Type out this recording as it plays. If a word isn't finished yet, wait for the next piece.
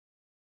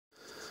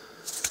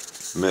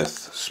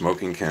Myth: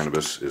 smoking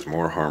cannabis is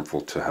more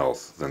harmful to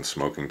health than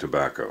smoking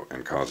tobacco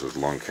and causes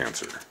lung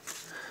cancer.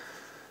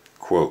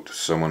 Quote,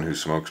 someone who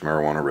smokes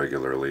marijuana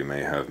regularly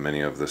may have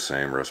many of the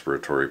same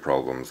respiratory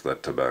problems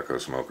that tobacco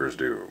smokers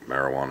do.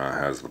 Marijuana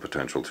has the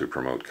potential to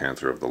promote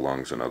cancer of the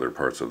lungs and other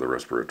parts of the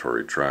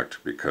respiratory tract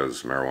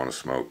because marijuana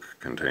smoke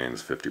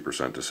contains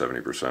 50% to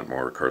 70%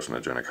 more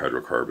carcinogenic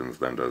hydrocarbons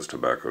than does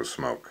tobacco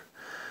smoke.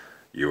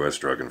 U.S.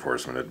 Drug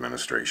Enforcement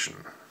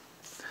Administration.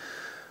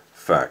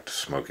 Fact: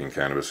 smoking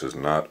cannabis is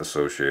not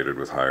associated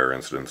with higher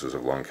incidences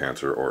of lung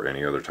cancer or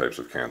any other types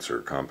of cancer.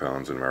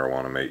 Compounds in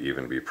marijuana may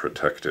even be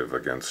protective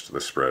against the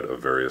spread of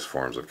various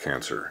forms of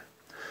cancer.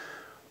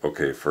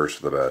 Okay,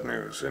 first the bad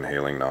news.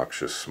 Inhaling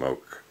noxious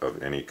smoke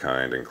of any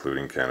kind,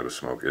 including cannabis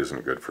smoke,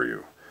 isn't good for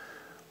you.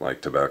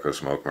 Like tobacco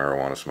smoke,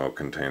 marijuana smoke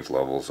contains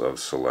levels of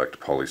select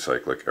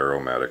polycyclic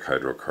aromatic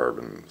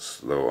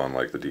hydrocarbons, though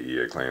unlike the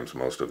DEA claims,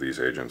 most of these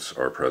agents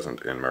are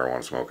present in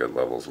marijuana smoke at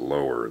levels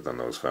lower than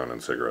those found in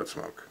cigarette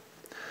smoke.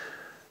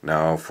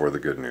 Now for the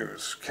good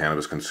news.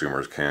 Cannabis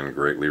consumers can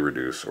greatly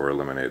reduce or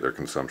eliminate their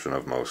consumption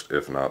of most,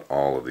 if not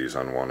all, of these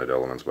unwanted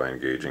elements by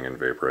engaging in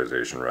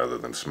vaporization rather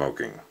than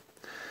smoking.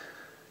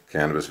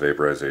 Cannabis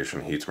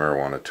vaporization heats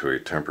marijuana to a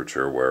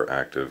temperature where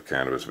active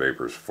cannabis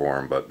vapors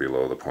form but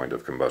below the point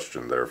of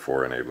combustion,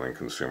 therefore enabling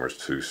consumers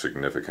to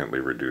significantly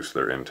reduce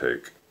their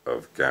intake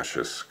of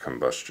gaseous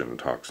combustion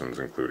toxins,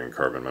 including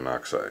carbon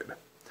monoxide.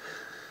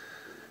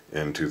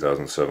 In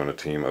 2007, a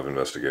team of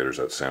investigators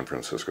at San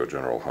Francisco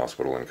General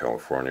Hospital in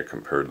California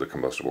compared the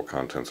combustible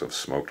contents of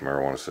smoked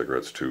marijuana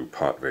cigarettes to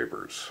pot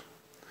vapors.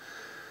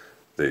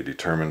 They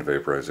determined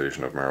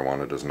vaporization of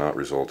marijuana does not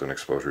result in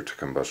exposure to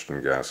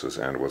combustion gases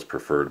and was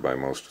preferred by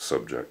most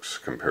subjects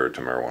compared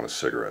to marijuana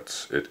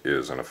cigarettes. It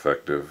is an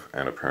effective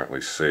and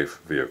apparently safe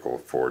vehicle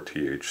for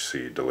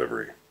THC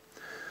delivery.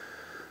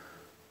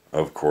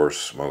 Of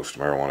course, most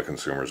marijuana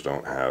consumers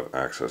don't have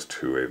access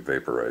to a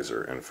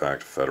vaporizer. In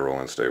fact, federal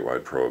and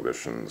statewide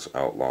prohibitions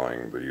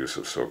outlawing the use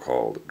of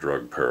so-called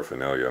drug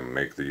paraphernalia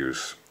make the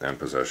use and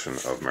possession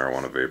of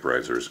marijuana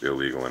vaporizers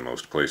illegal in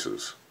most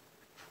places.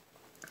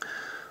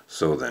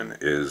 So then,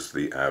 is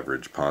the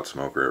average pot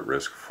smoker at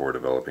risk for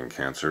developing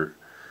cancer?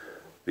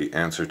 The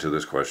answer to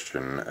this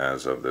question,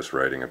 as of this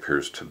writing,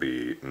 appears to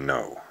be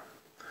no.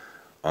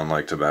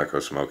 Unlike tobacco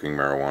smoking,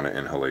 marijuana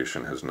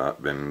inhalation has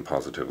not been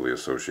positively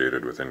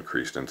associated with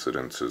increased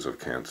incidences of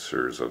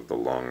cancers of the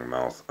lung,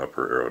 mouth,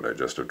 upper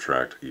aerodigestive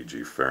tract,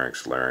 e.g.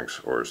 pharynx,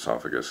 larynx, or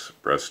esophagus,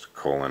 breast,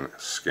 colon,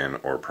 skin,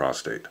 or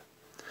prostate.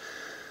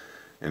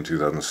 In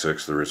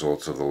 2006, the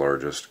results of the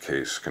largest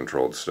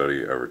case-controlled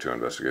study ever to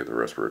investigate the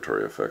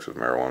respiratory effects of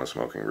marijuana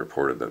smoking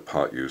reported that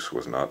pot use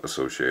was not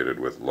associated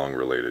with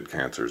lung-related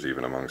cancers,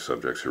 even among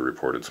subjects who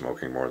reported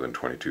smoking more than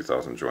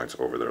 22,000 joints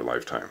over their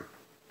lifetime.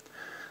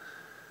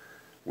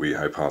 We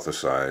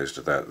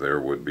hypothesized that there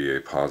would be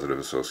a positive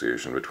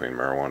association between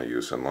marijuana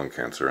use and lung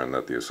cancer and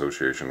that the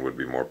association would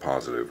be more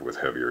positive with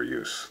heavier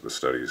use. The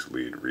study's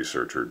lead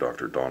researcher,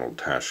 Dr. Donald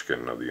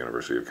Tashkin of the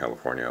University of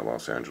California at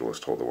Los Angeles,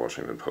 told the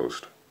Washington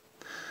Post.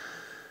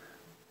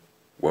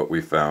 What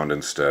we found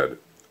instead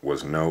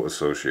was no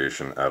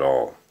association at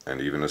all, and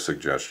even a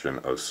suggestion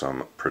of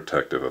some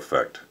protective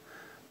effect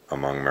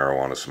among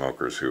marijuana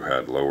smokers who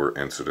had lower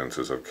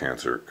incidences of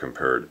cancer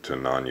compared to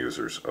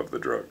non-users of the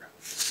drug.